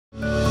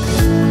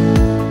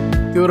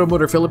Toyota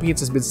Motor Philippines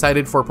has been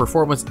cited for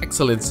performance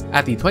excellence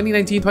at the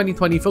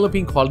 2019-2020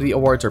 Philippine Quality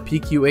Awards or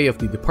PQA of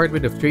the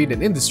Department of Trade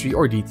and Industry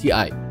or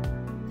DTI.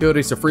 Toyota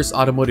is the first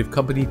automotive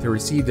company to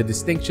receive the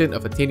distinction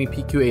of attaining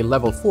PQA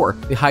Level 4,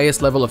 the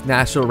highest level of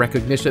national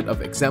recognition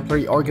of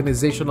exemplary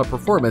organizational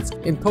performance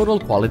in total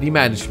quality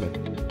management.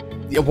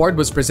 The award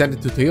was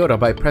presented to Toyota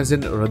by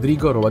President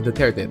Rodrigo Roa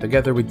Duterte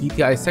together with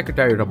DTI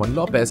Secretary Ramon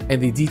Lopez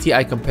and the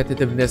DTI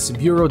Competitiveness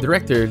Bureau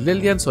Director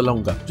Lilian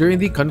Solonga during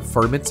the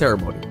conferment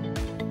ceremony.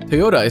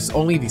 Toyota is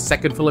only the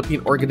second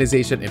Philippine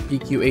organization in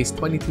PQA's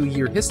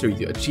 22-year history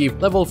to achieve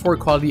Level 4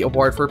 Quality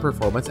Award for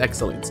Performance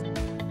Excellence.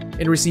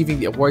 In receiving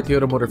the award,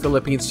 Toyota Motor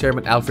Philippines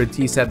Chairman Alfred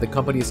T. said the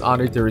company is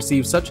honored to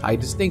receive such high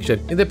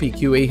distinction in the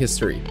PQA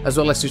history, as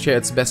well as to share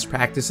its best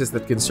practices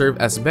that can serve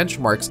as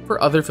benchmarks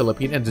for other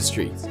Philippine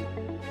industries.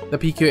 The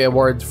PQA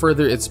award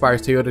further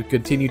inspires Toyota to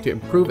continue to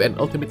improve and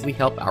ultimately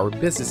help our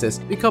businesses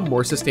become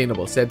more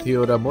sustainable, said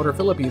Toyota Motor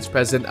Philippines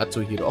President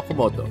Atsuhiro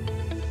Okamoto.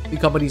 The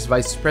company's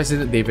Vice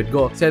President David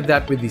Go said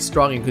that with the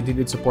strong and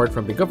continued support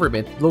from the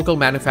government, local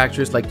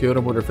manufacturers like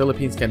Toyota Motor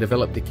Philippines can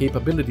develop the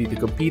capability to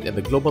compete in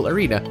the global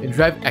arena and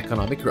drive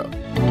economic growth.